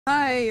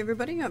Hi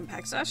everybody, I'm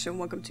Paxash and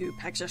welcome to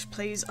Paxash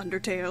Plays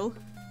Undertale.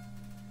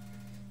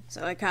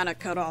 So I kinda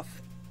cut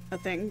off a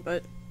thing,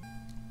 but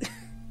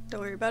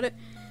don't worry about it.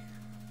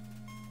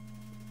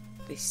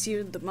 They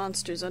seared the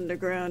monsters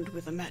underground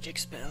with a magic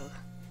spell.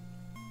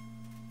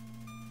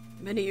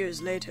 Many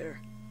years later...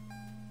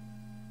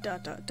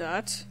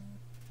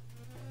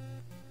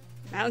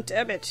 Mount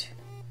Ebbet.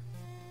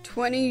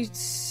 20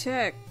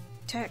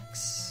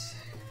 techs.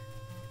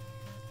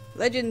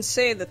 Legends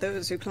say that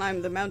those who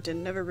climb the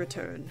mountain never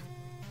return.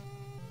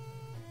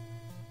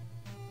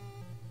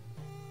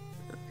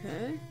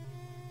 Okay.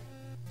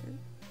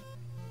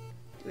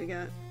 We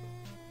got...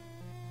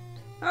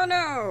 Oh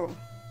no!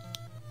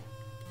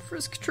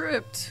 Frisk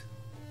tripped.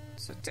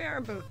 So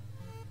terrible.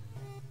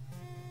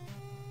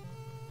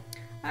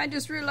 I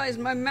just realized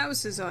my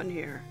mouse is on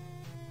here.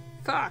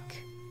 Fuck.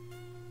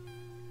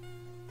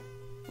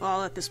 Well, I'll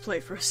let this play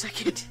for a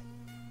second.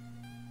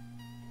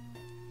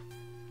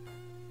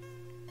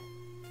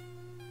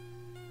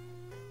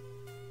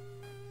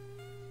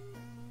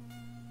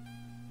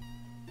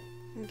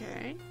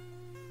 Okay.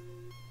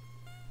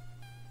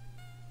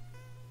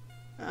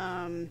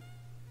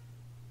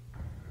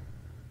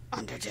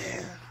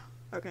 Undertale.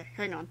 Okay,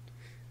 hang on.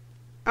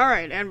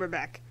 Alright, and we're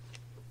back.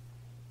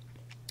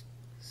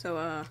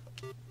 So,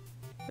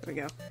 there we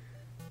go.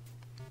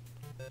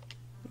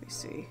 Let me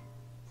see.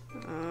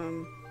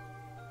 You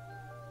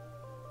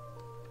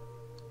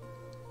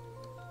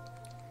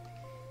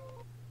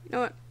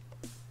know what?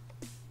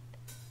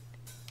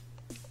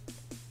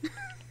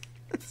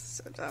 That's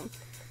so dumb.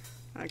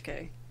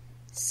 Okay.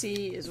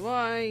 C is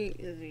Y,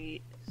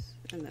 Z is,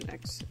 and then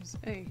X is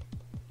A.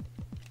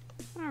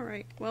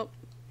 Alright, well.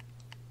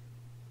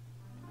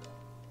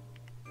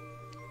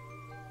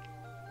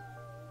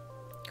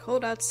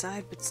 Cold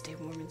outside, but stay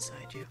warm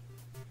inside you.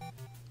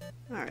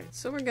 Alright,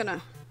 so we're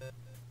gonna...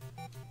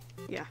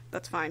 Yeah,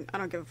 that's fine. I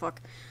don't give a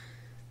fuck.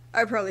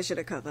 I probably should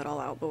have cut that all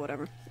out, but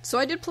whatever. So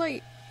I did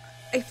play...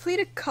 I played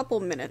a couple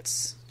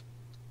minutes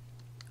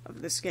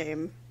of this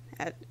game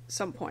at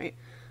some point.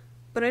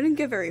 But I didn't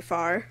get very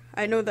far.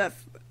 I know that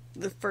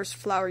the first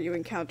flower you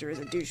encounter is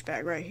a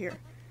douchebag right here.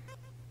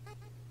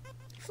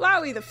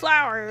 Flowey the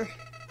flower!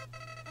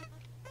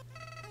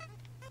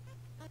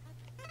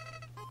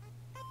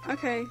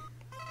 Okay.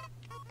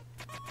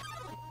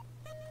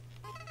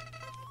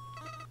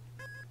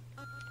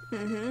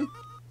 Mm-hmm.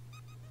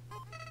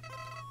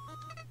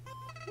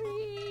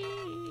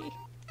 Whee!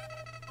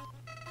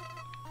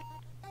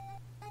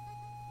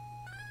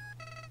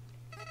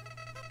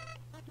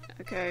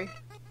 Okay.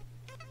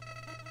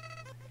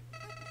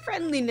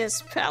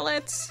 Friendliness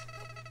pellets.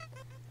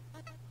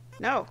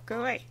 No, go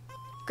away.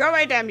 Go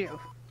away, damn you.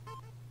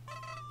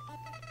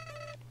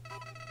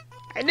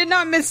 I did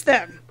not miss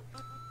them.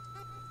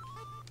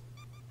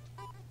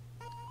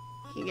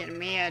 You get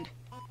mad.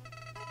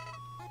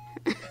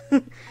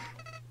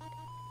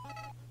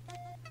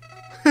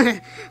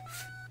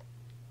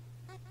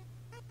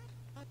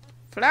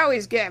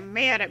 Flowey's getting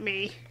mad at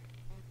me.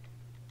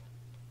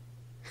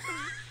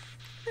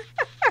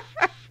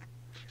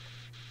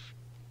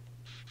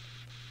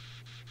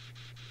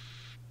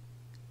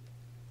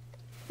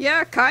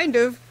 Yeah, kind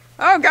of.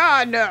 Oh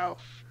god, no.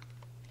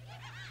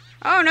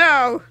 Oh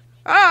no.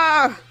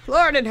 Ah,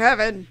 Lord in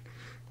heaven.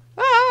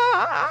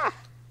 Ah.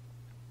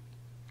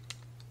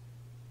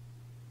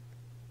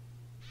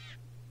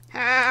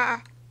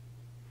 Ah.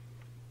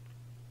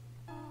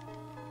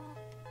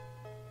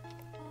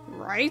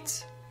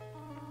 Right?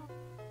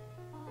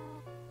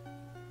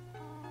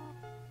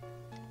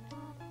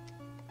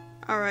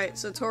 Alright,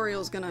 so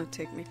Toriel's gonna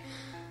take me.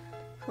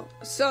 Cool.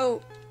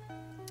 So...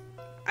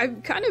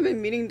 I've kind of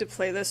been meaning to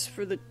play this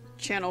for the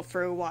channel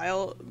for a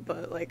while,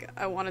 but, like,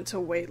 I wanted to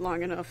wait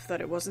long enough that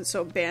it wasn't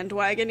so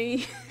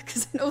bandwagon-y,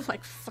 because I know,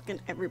 like,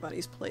 fucking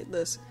everybody's played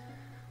this.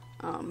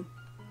 And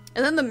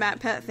then the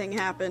MatPat thing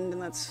happened,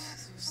 and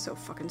that's so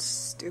fucking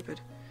stupid.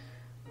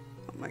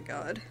 Oh my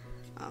god.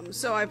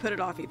 So I put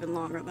it off even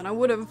longer than I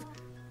would've.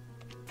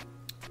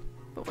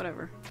 But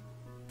whatever.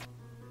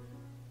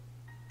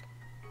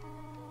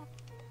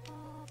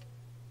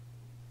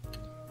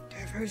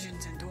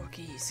 Diversions and door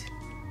keys.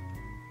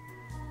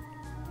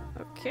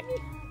 Okay.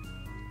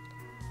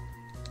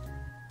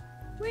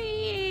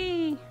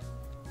 Whee!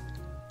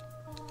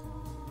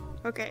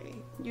 Okay,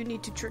 you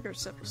need to trigger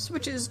several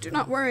switches. Do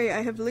not worry,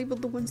 I have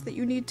labeled the ones that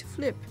you need to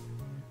flip.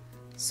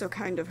 So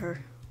kind of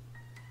her.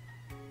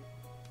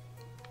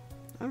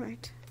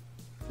 Alright.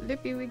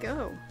 Flippy we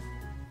go.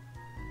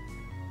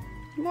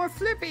 More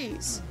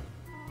flippies!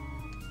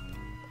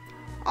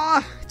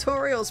 Ah,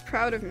 Toriel's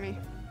proud of me.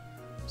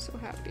 I'm so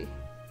happy.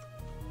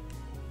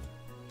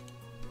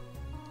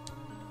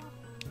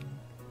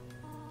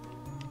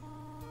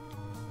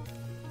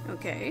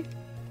 Okay.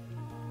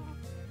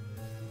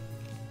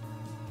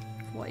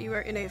 While you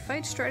are in a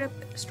fight,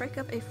 strike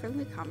up a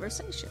friendly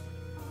conversation.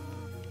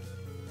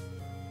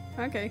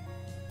 Okay.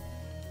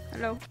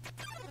 Hello.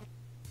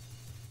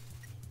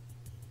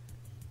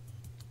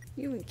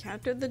 You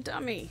encountered the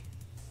dummy.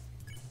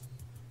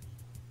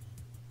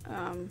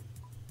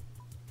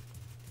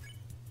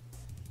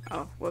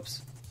 Oh,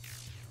 whoops.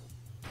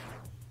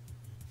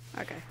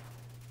 Okay.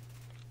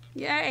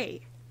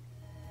 Yay!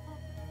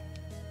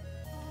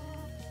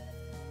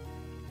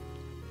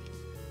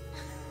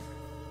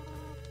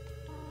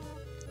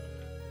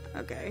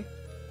 Okay.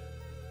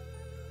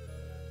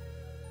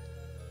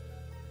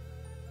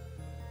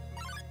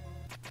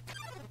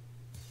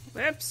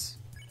 Whoops.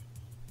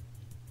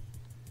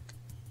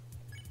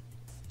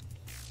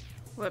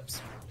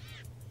 Whoops.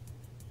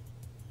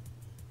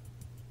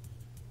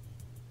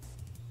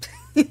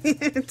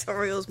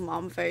 Toriel's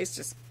mom face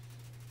just...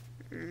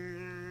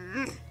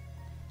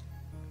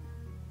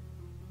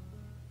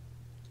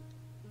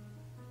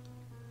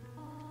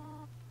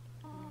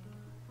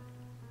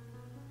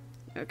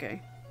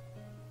 Okay.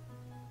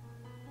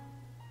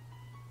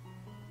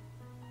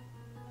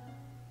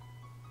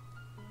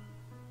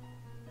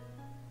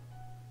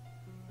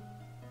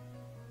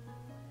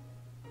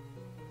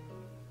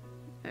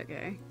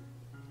 Okay.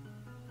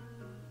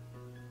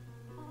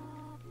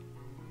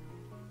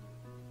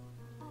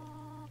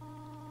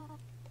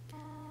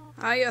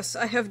 Ah yes,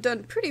 I have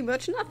done pretty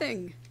much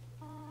nothing.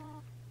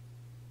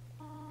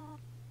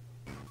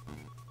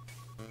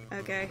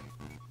 Okay.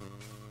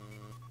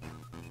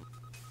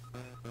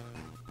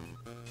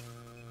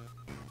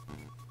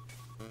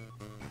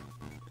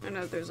 I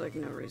know there's like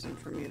no reason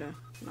for me to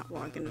not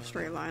walk in a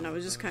straight line. I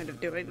was just kind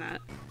of doing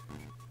that.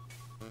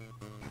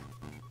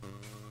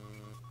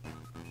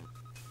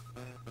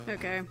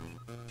 Okay.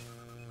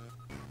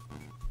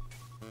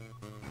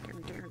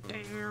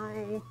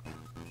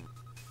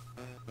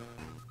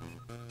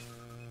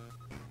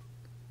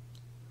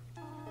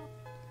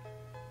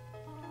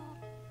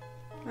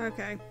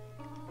 Okay.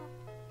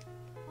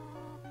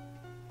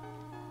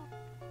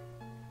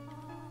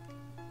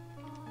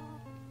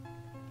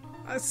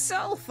 A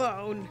cell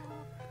phone!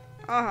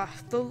 Ah,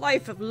 the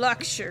life of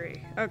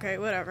luxury. Okay,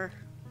 whatever.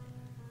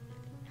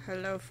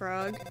 Hello,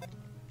 frog.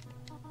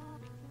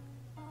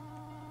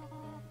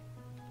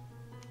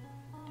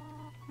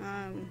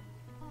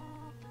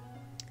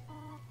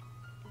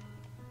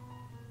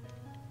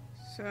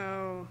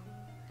 So...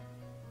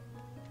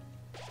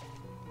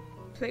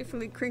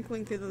 Playfully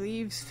crinkling through the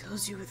leaves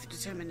fills you with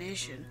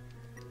determination.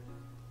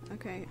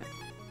 Okay,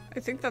 I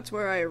think that's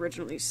where I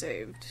originally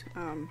saved.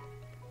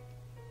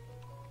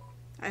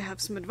 I have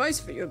some advice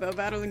for you about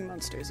battling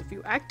monsters. If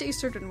you act a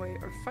certain way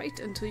or fight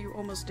until you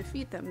almost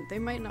defeat them, they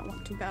might not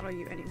want to battle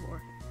you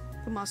anymore.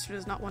 The monster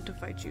does not want to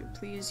fight you.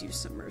 Please use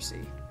some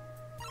mercy.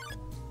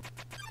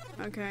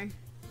 Okay.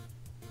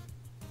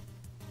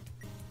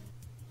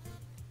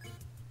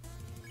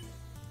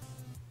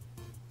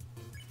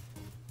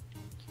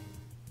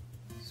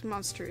 This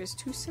monster is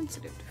too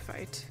sensitive to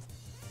fight.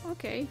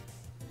 Okay.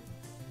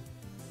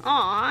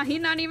 Aw, he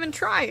not even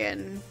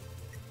trying.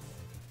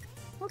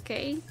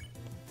 Okay.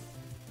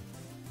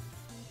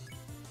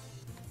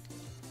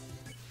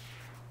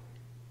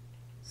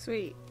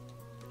 Sweet.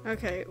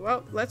 Okay,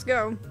 well, let's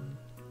go.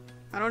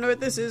 I don't know what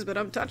this is, but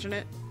I'm touching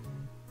it.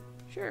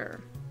 Sure.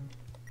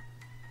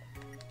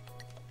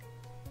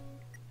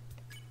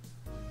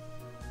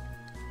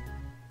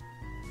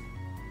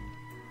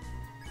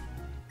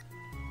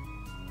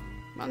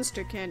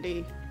 Monster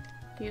candy.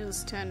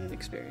 Heals 10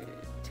 experience,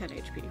 10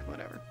 HP,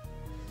 whatever.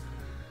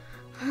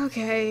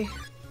 Okay.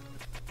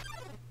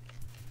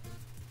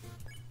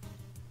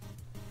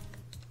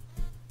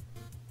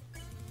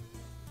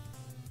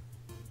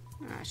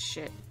 Ah,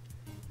 shit.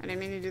 I didn't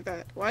mean to do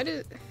that. Why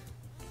did...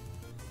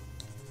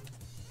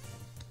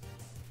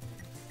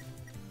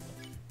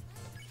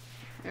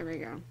 There we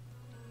go.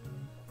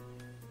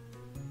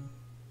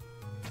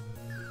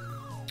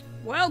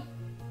 Well!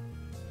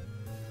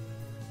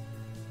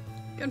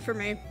 Good for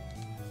me.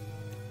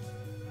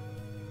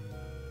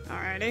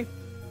 Alrighty.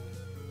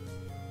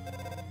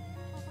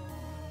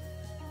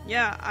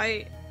 Yeah,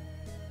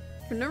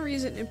 for no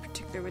reason in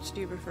particular, which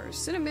do you prefer?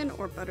 Cinnamon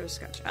or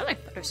butterscotch? I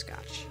like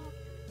butterscotch.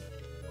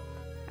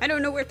 I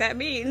don't know what that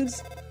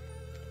means.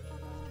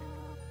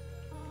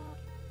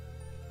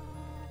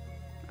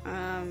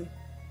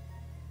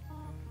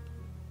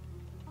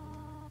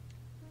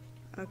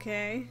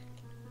 Okay.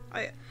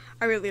 I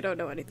really don't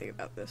know anything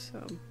about this,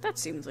 so that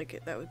seems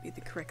like that would be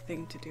the correct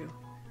thing to do.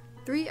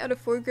 3 out of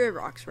 4 gray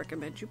rocks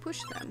recommend you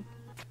push them.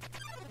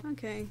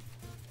 Okay.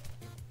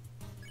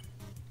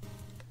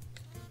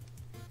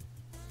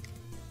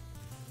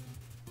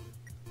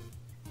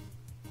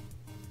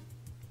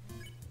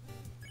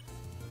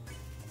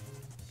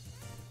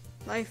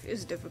 Life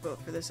is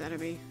difficult for this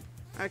enemy.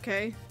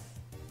 Okay.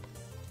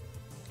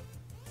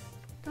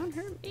 Don't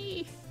hurt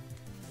me.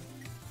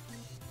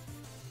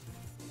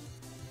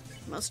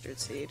 Mustard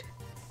seed.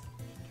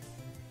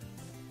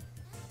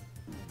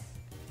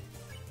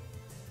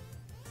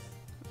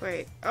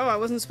 Wait. Oh, I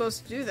wasn't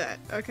supposed to do that.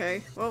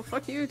 Okay. Well,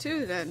 fuck you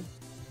too, then.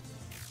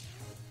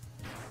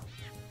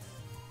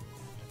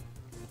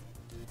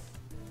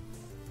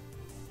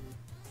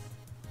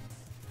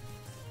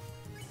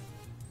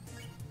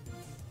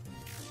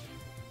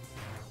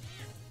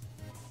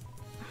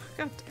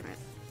 God damn it.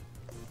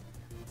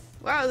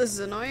 Wow, this is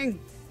annoying.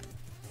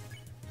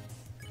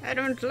 I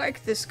don't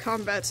like this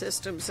combat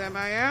system, Sam.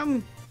 I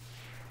am.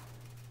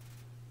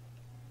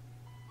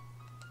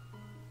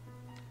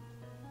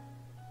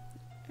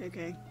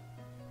 Okay.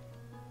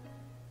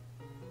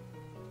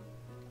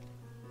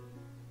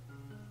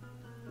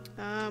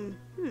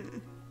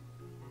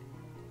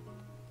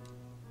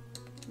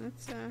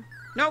 Let's,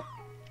 nope!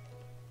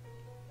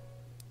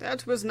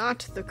 That was not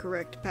the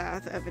correct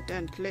path,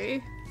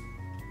 evidently.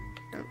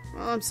 Oh,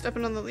 well, I'm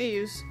stepping on the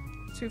leaves.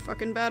 Too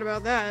fucking bad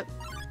about that.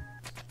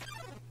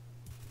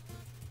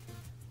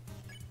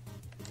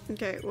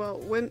 Okay, well,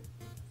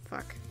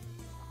 fuck.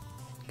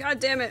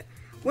 God damn it!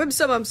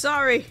 Wimsum, I'm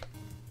sorry!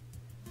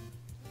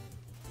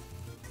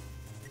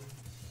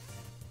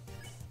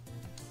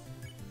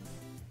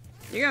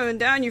 You're going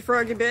down, you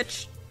froggy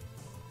bitch!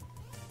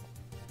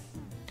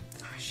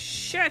 Oh,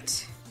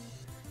 shit!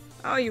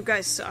 Oh, you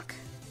guys suck.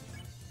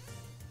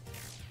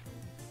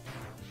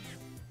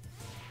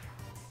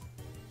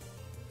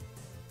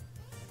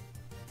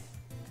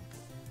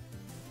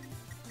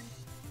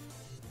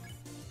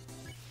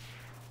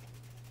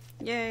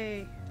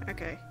 Yay!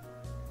 Okay.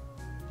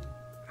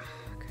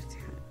 God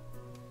damn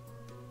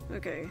it.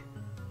 Okay.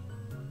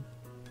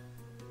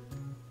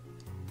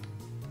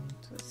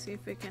 So let's see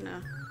if we can,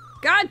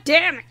 God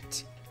damn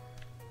it!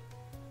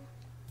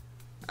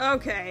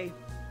 Okay.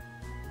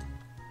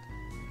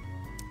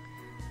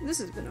 This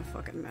has been a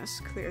fucking mess,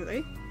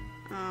 clearly.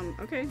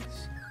 Okay.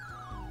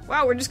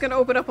 Wow, we're just gonna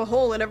open up a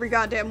hole in every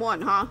goddamn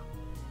one, huh?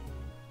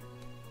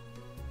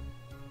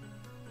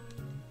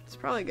 It's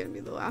probably gonna be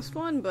the last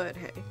one, but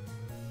hey.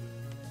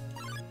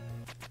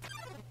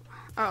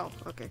 Oh,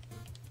 okay.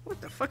 What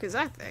the fuck is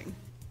that thing?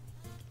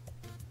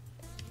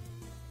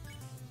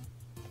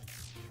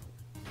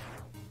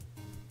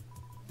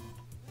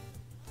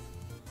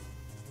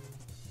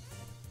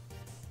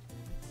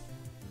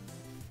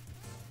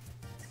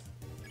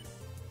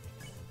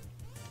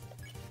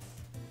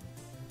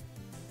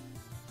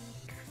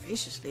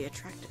 Curvaceously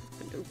attractive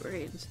for new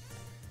brains.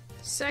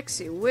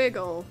 Sexy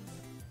wiggle.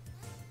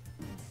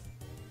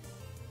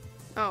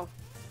 Oh,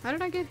 how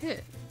did I get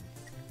hit?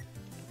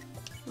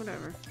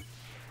 Whatever.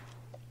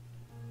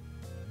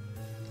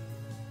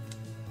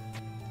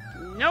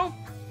 Nope!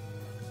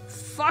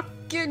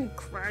 Fucking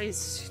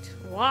Christ.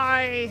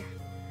 Why?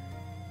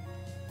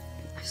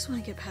 I just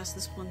want to get past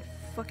this one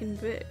fucking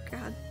bit.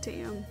 God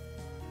damn.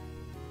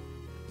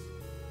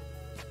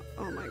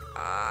 Oh my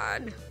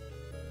god.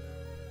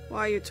 Why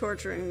are you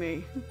torturing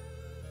me? Oh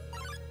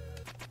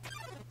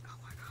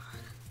my god.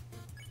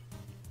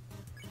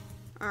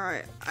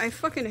 Alright, I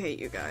fucking hate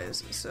you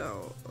guys,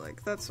 so,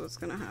 like, that's what's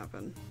gonna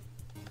happen.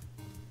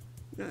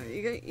 No,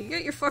 you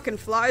get your fucking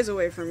flies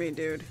away from me,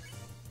 dude.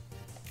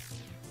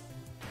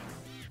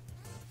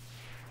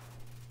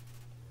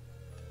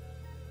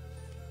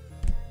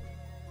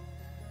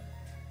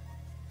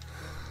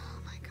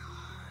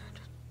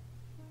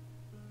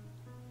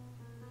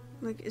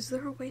 Like, is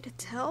there a way to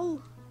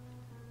tell?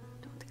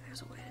 I don't think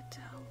there's a way to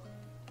tell.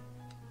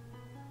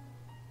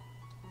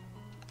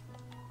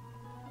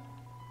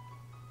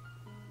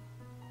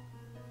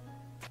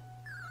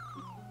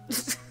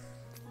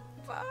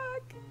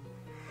 Fuck.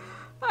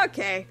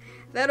 Okay,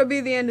 that'll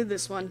be the end of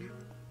this one.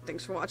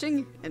 Thanks for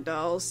watching, and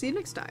I'll see you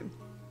next time.